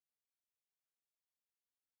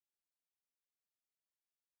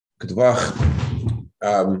Kedvach.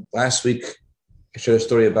 Last week, I shared a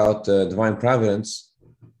story about divine providence,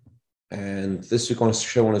 and this week I want to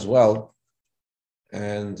share one as well.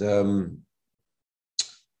 And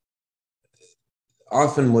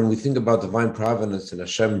often when we think about divine providence and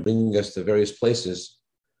Hashem bringing us to various places,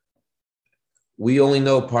 we only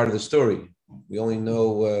know part of the story. We only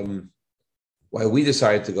know why we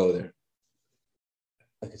decided to go there.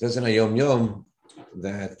 Like it says in Hayom Yom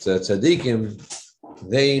that tzaddikim,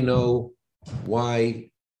 they know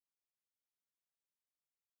why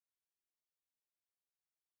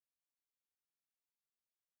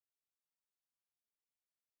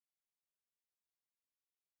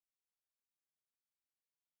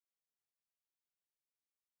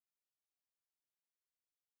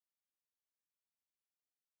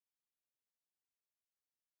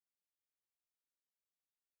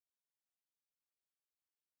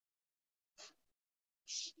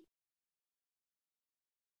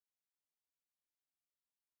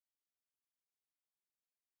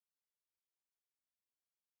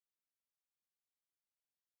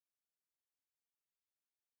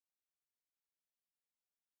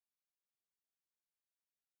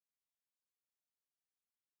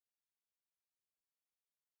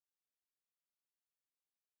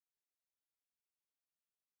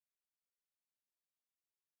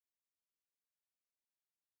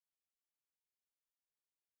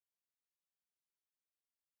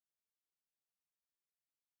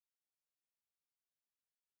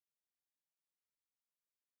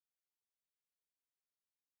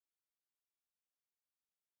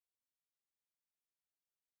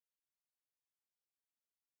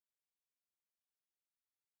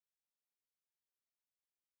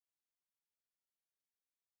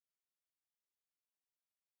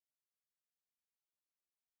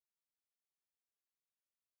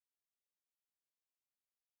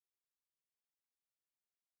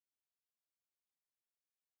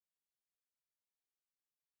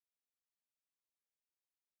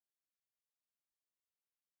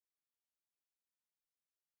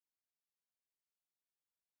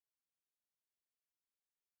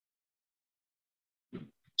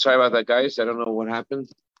Sorry about that, guys. I don't know what happened,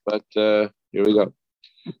 but here we go.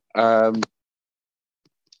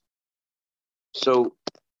 So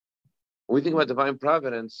when we think about divine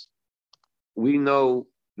providence, we know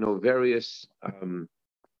various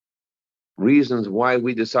reasons why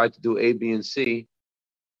we decide to do A, B, and C,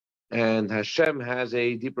 and Hashem has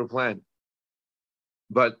a deeper plan.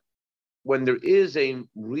 But when there is a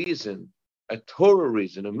reason, a Torah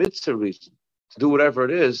reason, a mitzvah reason to do whatever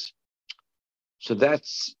it is, so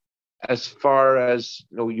that's as far as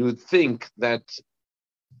you would think that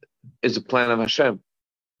is a plan of Hashem.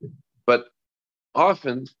 But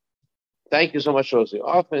often, thank you so much, Rosie.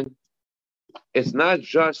 Often, it's not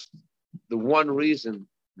just the one reason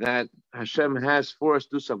that Hashem has for us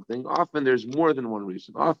to do something. Often, there's more than one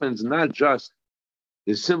reason. Often, it's not just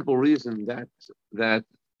the simple reason that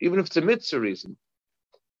even if it's a mitzvah reason,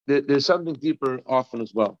 there's something deeper often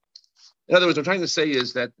as well. In other words, what I'm trying to say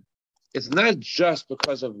is that it's not just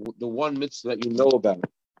because of the one mitzvah that you know about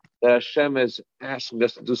that Hashem is asking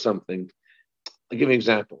us to do something. I'll give you an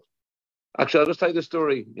example. Actually, I'll just tell you the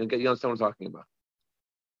story and get you understand what I'm talking about.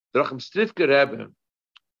 The Rachmastrivka Rebbe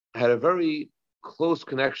had a very close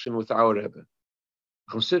connection with our Rebbe.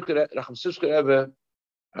 Rachmastrivka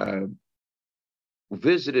Rebbe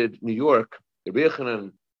visited New York, the Rebbe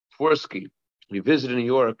and Tversky. He visited New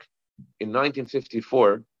York in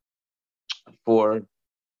 1954 for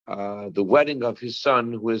the wedding of his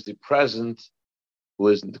son, who is the current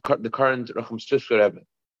Rachmastrivka Rebbe.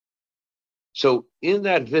 So in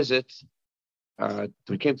that visit, when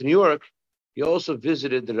he came to New York, he also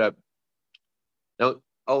visited the Rebbe. Now,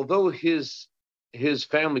 although his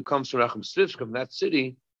family comes from Rachmastrivka, from that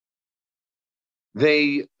city,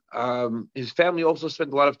 his family also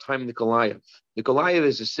spent a lot of time in Nikolaev. Nikolaev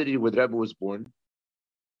is a city where the Rebbe was born.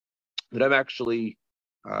 The Rebbe actually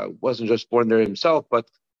wasn't just born there himself, but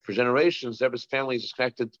for generations, the Rebbe's family is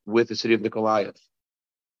connected with the city of Nikolaev.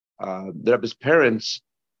 The Rebbe's parents,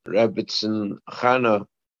 Rebbetzin Chana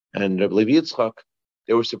and Rebbe Levi Yitzchak,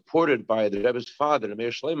 they were supported by the Rebbe's father, Rebbe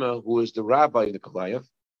Shlomo, who was the rabbi in Nikolaev.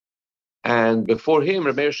 And before him,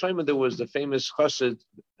 Rebbe Shlomo, there was the famous chassid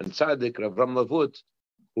and tzaddik, Rav Ram Lavut,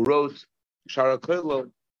 who wrote Shara Koilo,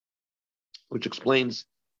 which explains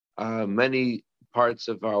many parts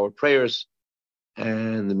of our prayers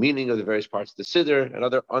and the meaning of the various parts of the Siddur and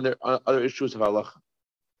other issues of halacha.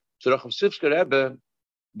 So Rachmastrivka Rebbe,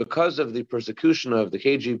 because of the persecution of the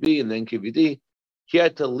KGB and the NKVD, he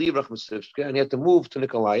had to leave Rachmastrivka and he had to move to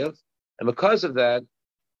Nikolaev. And because of that,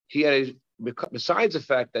 he had a besides the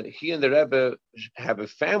fact that he and the Rebbe have a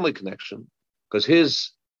family connection, because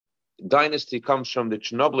his dynasty comes from the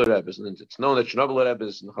Chernobyl Rebbe's, and it's known that Chernobyl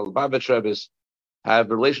Rebbe's and Lubavitcher Rebbe's have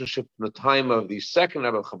a relationship from the time of the second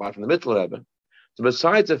Rebbe of Chabad, from the Middle Rebbe. So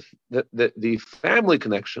besides the family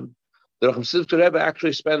connection, the Rachmastrivka Rebbe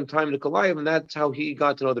actually spent time in Nikolaev, and that's how he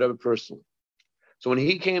got to know the Rebbe personally. So when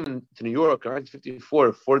he came to New York in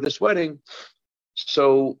 1954 for this wedding,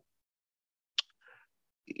 so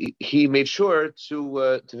he made sure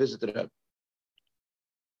to visit the Rebbe.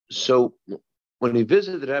 So when he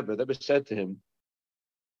visited the Rebbe said to him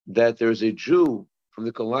that there's a Jew from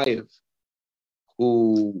Nikolaev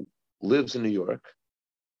who lives in New York,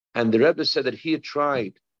 and the Rebbe said that he had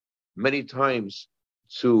tried many times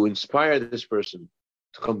to inspire this person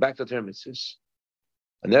to come back to Torah mitzvahs.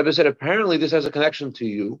 And the Rebbe said, apparently this has a connection to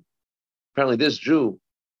you. Apparently this Jew,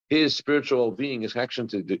 his spiritual well-being is connection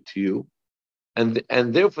to you. And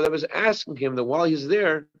therefore, that was asking him that while he's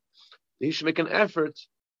there, he should make an effort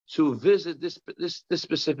to visit this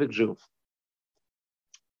specific Jew.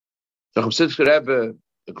 The Rachmastrivka Rebbe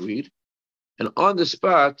agreed, and on the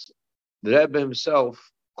spot, the Rebbe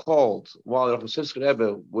himself called, while the Rachmastrivka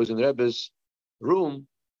Rebbe was in the Rebbe's room,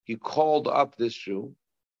 he called up this Jew,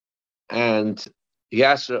 and Rebbe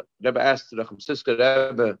asked the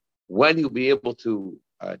Rachmastrivka Rebbe when he'll be able to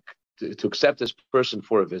accept this person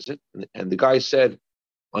for a visit, and the guy said,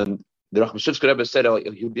 the Rachmastrivka Rebbe said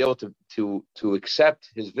he'll be able to accept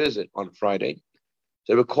his visit on Friday.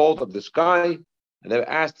 So Rebbe called up this guy, and they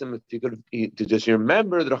asked him if he could. Does he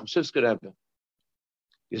remember the Rachmastrivka Rebbe?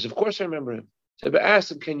 He says, of course I remember him. So Rebbe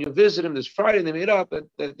asked him, can you visit him this Friday? And they made up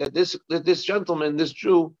that this gentleman, this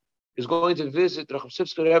Jew, is going to visit the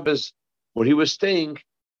Rachmastrivka Rebbe's, where he was staying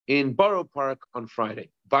in Borough Park on Friday.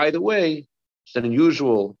 By the way, it's an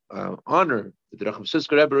unusual honor that the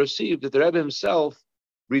Rachmastrivka Rebbe received, that the Rebbe himself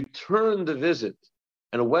returned the visit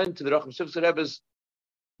and went to the Rachmastrivka Rebbe's,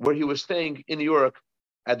 where he was staying in New York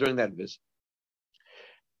during that visit.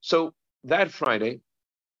 So that Friday,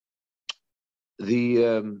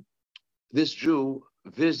 this Jew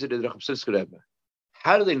visited Rachmastrivka Rebbe.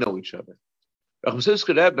 How do they know each other?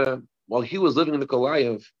 Rachmastrivka Rebbe, while he was living in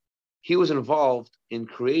Nikolaev, he was involved in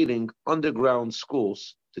creating underground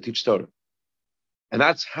schools to teach Torah. And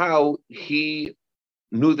that's how he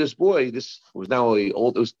knew this boy. This was now it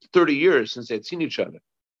was 30 years since they had seen each other.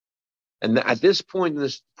 And at this point,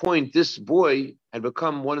 this boy had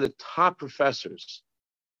become one of the top professors.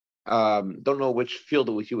 Don't know which field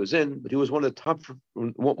he was in, but he was one of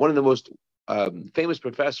the most famous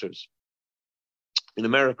professors in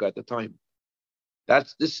America at the time.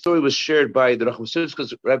 This story was shared by the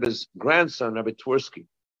Rachmastrivka Rebbe's grandson, Rabbi Twersky.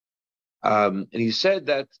 And he said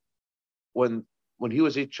that when he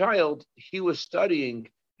was a child, he was studying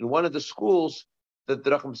in one of the schools that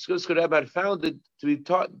the Rachmastrivka Rebbe had founded to be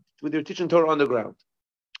taught, with their teaching Torah on the ground.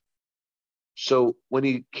 So when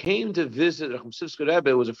he came to visit Rachmastrivka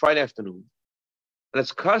Rebbe, it was a Friday afternoon. And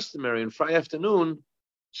it's customary on Friday afternoon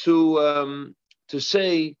to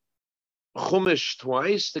say Chumash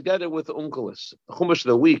twice together with Unkelis, Chumash of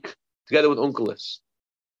the week together with Unkelis.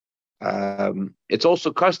 It's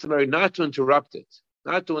also customary not to interrupt it.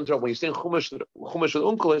 Not to interrupt. When you're saying Chumash with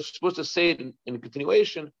Unkelis, you're supposed to say it in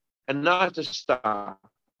continuation and not to stop.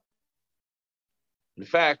 In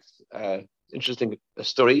fact, interesting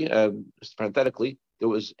story, just parenthetically, there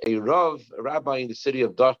was a rabbi in the city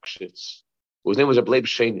of Dakshitz, whose name was Rebbe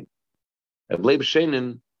Sheinin. Rebbe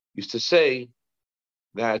Sheinin used to say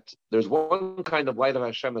that there's one kind of light of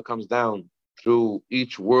Hashem that comes down through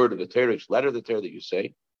each word of the Torah, each letter of the Torah that you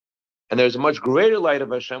say, and there's a much greater light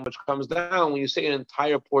of Hashem which comes down when you say an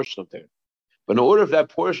entire portion of Torah. But in order for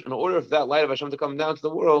that light of Hashem to come down to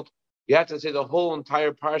the world, you have to say the whole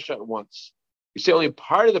entire parsha at once. You say only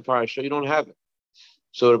part of the parsha, you don't have it.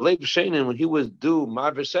 So Rebbe Sheinin, when he would do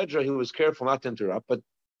Ma'aver Sedra, he was careful not to interrupt, but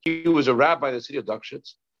he was a rabbi in the city of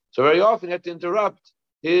Dakshitz, so very often he had to interrupt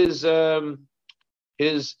his Ma'aver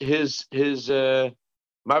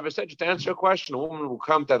Sedra to answer a question. A woman will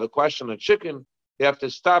come to have a question on a chicken, you have to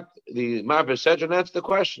stop the Ma'aver Sedra and answer the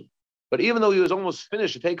question. But even though he was almost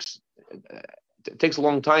finished, it takes a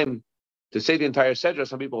long time to say the entire Sedra.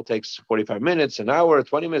 Some people it takes 45 minutes, an hour,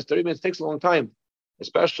 20 minutes, 30 minutes. It takes a long time,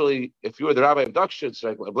 especially if you were the rabbi of Dakshitz,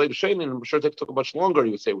 like Rebbe Sheinin. I'm sure it took much longer,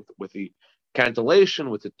 you would say, with the cantillation,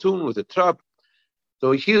 with the tune, with the trup.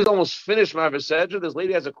 So he was almost finished Ma'aver Sedra. This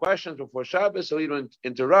lady has a question before Shabbos, so he would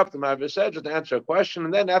interrupt the Ma'aver Sedra to answer a question,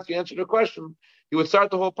 and then after he answered the question, he would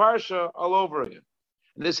start the whole parsha all over again.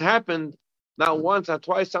 And this happened not once, not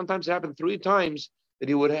twice, sometimes it happened 3 times, that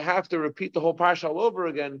he would have to repeat the whole parsha all over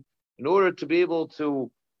again in order to be able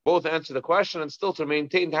to both answer the question and still to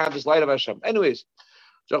maintain to have this light of Hashem. Anyways,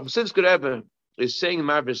 Rachmastrivka Rebbe is saying in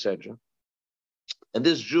Ma'aber Sedra, and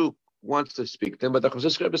this Jew wants to speak to him, but the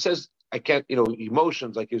Rachmastrivka Rebbe says, I can't,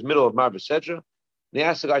 emotions, like he's middle of Ma'aber Sedra, and he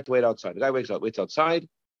asks the guy to wait outside. The guy waits outside,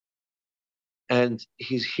 and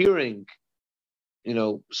he's hearing,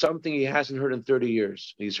 something he hasn't heard in 30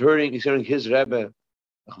 years. He's hearing his Rebbe,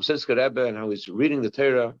 Rachmastrivka Rebbe, and how he's reading the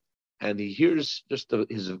Torah, and he hears just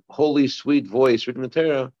his holy, sweet voice reading the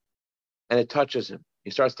Torah, and it touches him.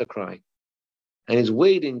 He starts to cry. And he's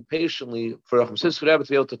waiting patiently for Rachmastrivka Rebbe to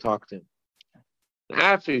be able to talk to him. And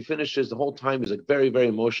after he finishes, the whole time he's like very, very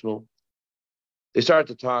emotional. They start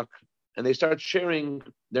to talk, and they start sharing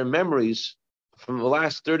their memories from the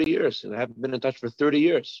last 30 years, and they haven't been in touch for 30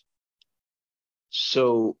 years.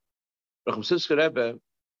 So Rachmastrivka Rebbe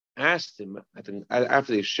asked him, I think,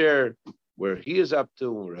 after they share where he is up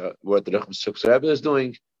to, what the Rachmastrivka Rebbe is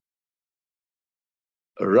doing,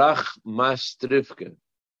 Rachmastrivka.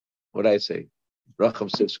 What did I say?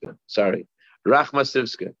 Rachmastrivka. Sorry.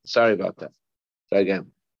 Rachmastrivka. Sorry about that. Try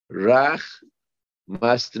again.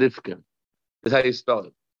 Rachmastrivka. That's how you spell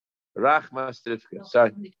it. Rachmastrivka.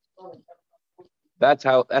 Sorry. That's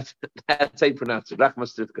how you pronounce it.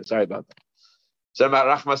 Rachmastrivka. Sorry about that. So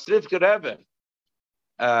about Rachmastrivka Rebbe.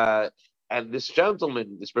 And this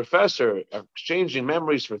gentleman, this professor, are exchanging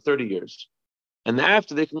memories for 30 years. And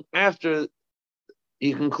after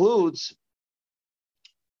he concludes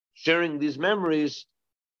sharing these memories,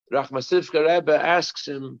 Rachmastrivka Rebbe asks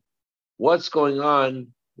him, what's going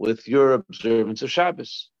on with your observance of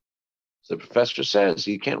Shabbos? So the professor says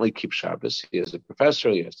he can't really keep Shabbos. He is a professor,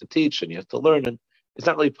 he has to teach, and he has to learn, and it's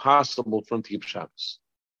not really possible for him to keep Shabbos.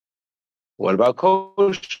 What about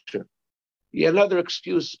kosher? Yet another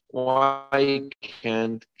excuse why he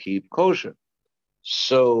can't keep kosher.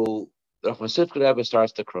 So Rachmastrivka Rebbe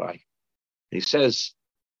starts to cry. He says,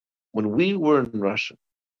 when we were in Russia,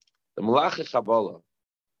 the Malachi Kabbalah,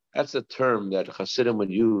 that's a term that Hasidim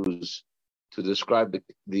would use to describe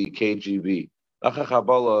the KGB. Malachi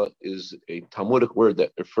Kabbalah is a Talmudic word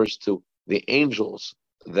that refers to the angels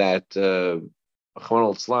that after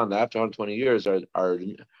 120 years are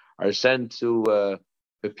sent to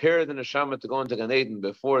prepare the neshama to go into Gan Eden.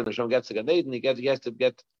 Before the neshama gets to Gan Eden, he has to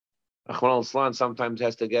get sometimes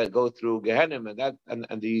has to go through Gehenim,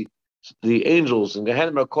 and the angels in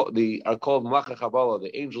Gehenim are called Malachei Kabbalah,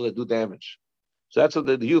 the angels that do damage. So that's what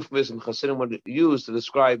the euphemism Hasidim would use to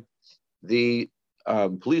describe the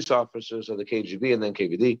police officers of the KGB and then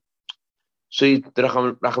KVD. So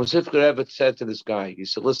the Rachmastrivka Rebbe said to this guy, he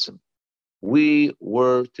said, listen, we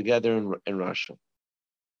were together in Russia,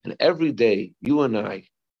 and every day you and I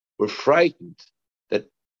were frightened that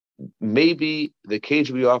maybe the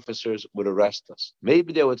KGB officers would arrest us.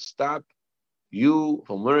 Maybe they would stop you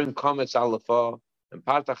from learning Kometz Alepha and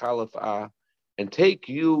Partach Alepha and take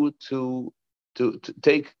you to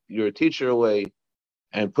take your teacher away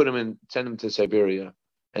and send him to Siberia,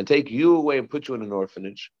 and take you away and put you in an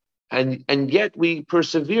orphanage. And yet we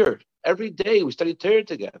persevered. Every day we studied Torah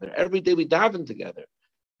together. Every day we davened together.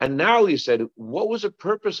 And now he said, what was the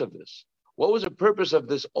purpose of this? What was the purpose of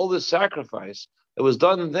this, all this sacrifice that was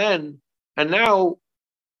done then, and now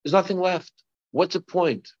there's nothing left? What's the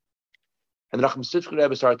point? And Rachmastrivka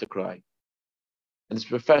Rebbe started to cry. And this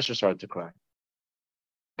professor started to cry.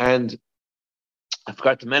 And I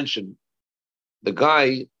forgot to mention, the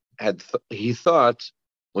guy he thought,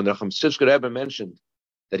 when Rachmastrivka Rebbe mentioned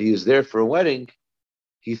that he is there for a wedding,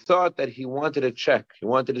 he thought that he wanted a check. He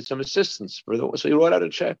wanted some assistance so he wrote out a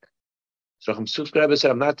check. So Rachmastrivka Rebbe said,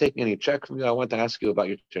 I'm not taking any check from you. I want to ask you about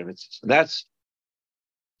your termites.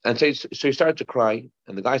 So he started to cry,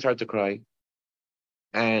 and the guy started to cry.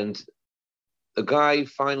 And the guy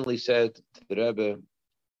finally said to the Rebbe,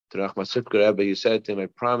 to Rachmastrivka Rebbe, he said to him, I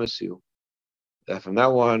promise you that from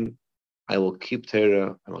now on, I will keep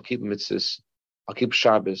Torah, I will keep mitzvahs, I'll keep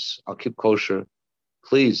Shabbos, I'll keep kosher.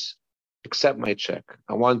 Please accept my check.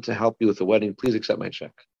 I want to help you with the wedding. Please accept my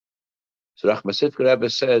check. So Rachmastrivka Rebbe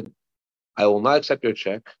said, I will not accept your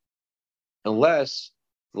check unless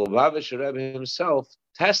the Lubavitcher Rebbe himself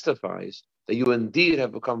testifies that you indeed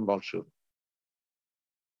have become Baal Tshuva.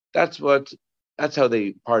 That's how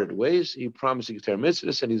they parted ways. He promised to keep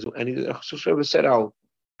mitzvahs, and Rachmastrivka Rebbe said, I'll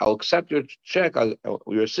accept your check,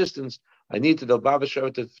 your assistance. I need the Lubavitcher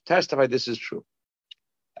Rebbe to testify this is true.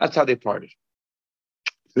 That's how they parted.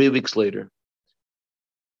 3 weeks later,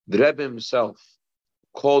 the Rebbe himself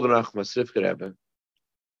called Rachmastrivka Rebbe.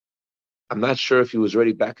 I'm not sure if he was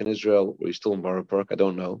already back in Israel or he's still in Borough Park. I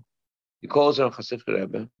don't know. He calls Rachmastrivka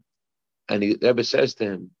Rebbe, and the Rebbe says to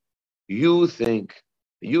him, you think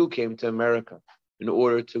you came to America in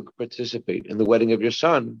order to participate in the wedding of your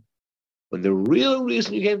son. When the real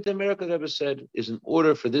reason you came to America, the Rebbe said, is in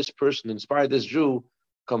order for this person to inspire this Jew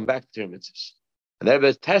come back to their mitzvahs. And the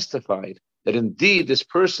Rebbe testified that indeed this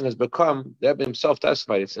person has become, the Rebbe himself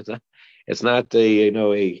testified, it's not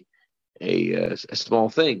a small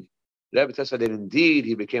thing. The Rebbe testified that indeed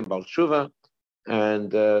he became Baal Tshuva,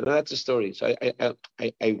 and that's a story. So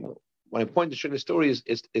when I point to sharing the story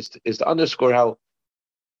is to underscore how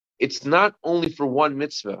it's not only for one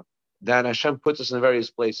mitzvah that Hashem puts us in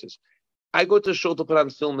various places. I go to shul to put on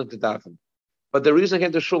film and to daven, but the reason I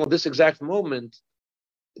came to shul at this exact moment,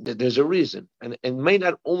 there's a reason, and it may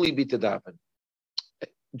not only be to daven.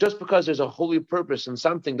 Just because there's a holy purpose in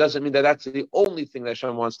something doesn't mean that that's the only thing that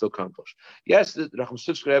Hashem wants to accomplish. Yes, the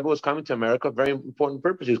Rachmastrivka Rebbe was coming to America, very important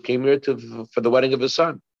purpose. He came here for the wedding of his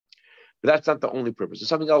son, but that's not the only purpose. There's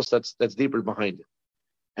something else that's deeper behind it.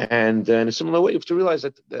 And in a similar way, you have to realize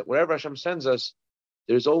that wherever Hashem sends us,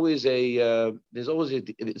 there's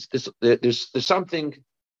something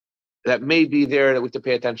that may be there that we have to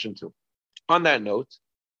pay attention to. On that note,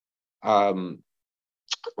 I want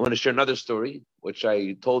to share another story, which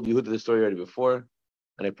I told Yehuda the story already before,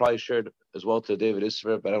 and I probably shared as well to David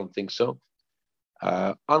Isra, but I don't think so.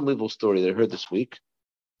 Unbelievable story that I heard this week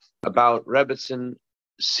about Rebbetzin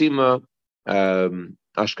Sima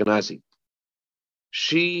Ashkenazi.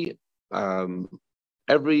 She,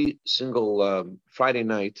 every single Friday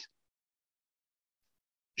night,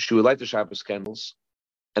 she would light the Shabbos candles,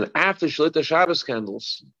 and after she lit the Shabbos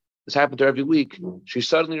candles, this happened to her every week, she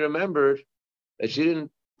suddenly remembered that she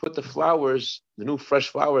didn't put the flowers, the new fresh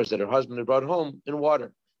flowers that her husband had brought home, in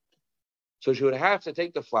water. So she would have to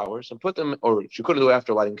take the flowers and put them, or she couldn't do it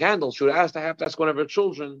after lighting candles. She would have to ask one of her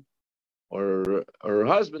children or her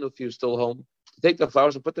husband, if he was still home, to take the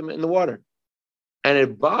flowers and put them in the water. And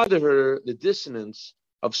it bothered her, the dissonance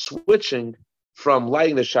of switching from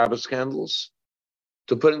lighting the Shabbos candles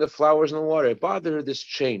to putting the flowers in the water. It bothered her, this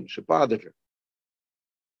change. It bothered her.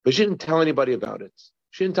 But she didn't tell anybody about it.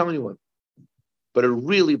 She didn't tell anyone. But it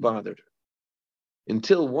really bothered her.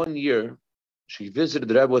 Until one year, she visited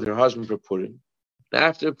the Rebbe with her husband for Purim. And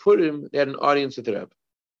after Purim, they had an audience with the Rebbe.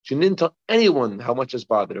 She didn't tell anyone how much this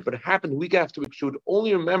bothered her, but it happened week after week. She would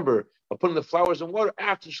only remember of putting the flowers in water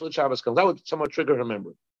after Shalit Shabbos comes. That would somewhat trigger her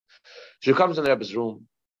memory. She comes in the Rebbe's room,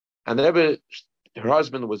 and the Rebbe, her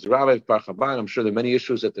husband was the Rabbi of Bar Chabad. I'm sure there are many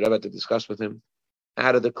issues that the Rebbe had to discuss with him.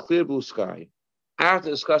 Out of the clear blue sky, after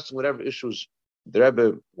discussing whatever issues the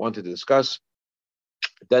Rebbe wanted to discuss,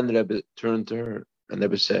 then the Rebbe turned to her, and the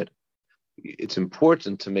Rebbe said, it's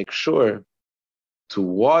important to make sure to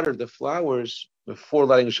water the flowers before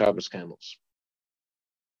lighting the Shabbos candles.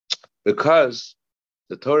 Because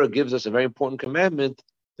the Torah gives us a very important commandment,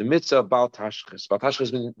 the mitzvah of Baal Tashchis. Baal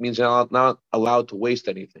Tashchis means you're not allowed to waste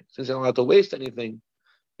anything. Since you're not allowed to waste anything,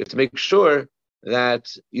 you have to make sure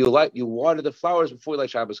that you water the flowers before you light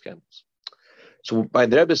Shabbos candles. So by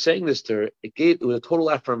the Rebbe saying this to her, it was a total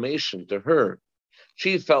affirmation to her.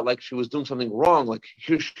 She felt like she was doing something wrong, like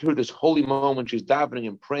here this holy moment, she's davening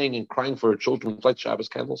and praying and crying for her children to light Shabbos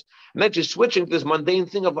candles. And then she's switching to this mundane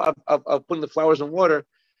thing of putting the flowers in water.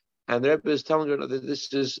 And the Rebbe is telling her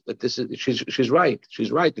that she's right.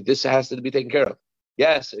 She's right, that this has to be taken care of.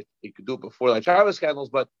 Yes, you could do it before light Shabbos candles,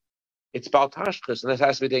 but it's Baal Tashchis, and this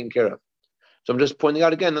has to be taken care of. So I'm just pointing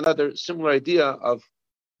out again another similar idea of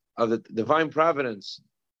the divine providence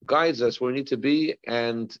guides us where we need to be,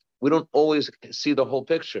 and we don't always see the whole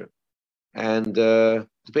picture, and to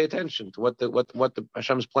pay attention to what the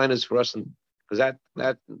Hashem's plan is for us, and because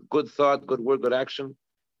that good thought, good word, good action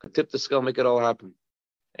can tip the scale, make it all happen.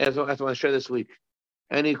 And that's what I want to share this week.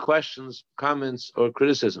 Any questions, comments, or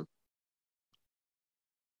criticism?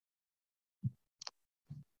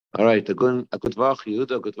 All right. A good vach,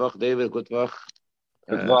 Yehuda. A good vach, David. A good vach.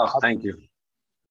 Good vach. Thank you.